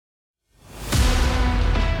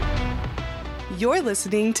You're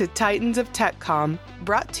listening to Titans of TechCom,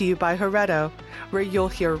 brought to you by Heretto, where you'll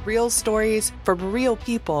hear real stories from real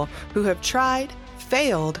people who have tried,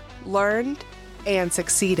 failed, learned, and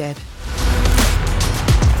succeeded.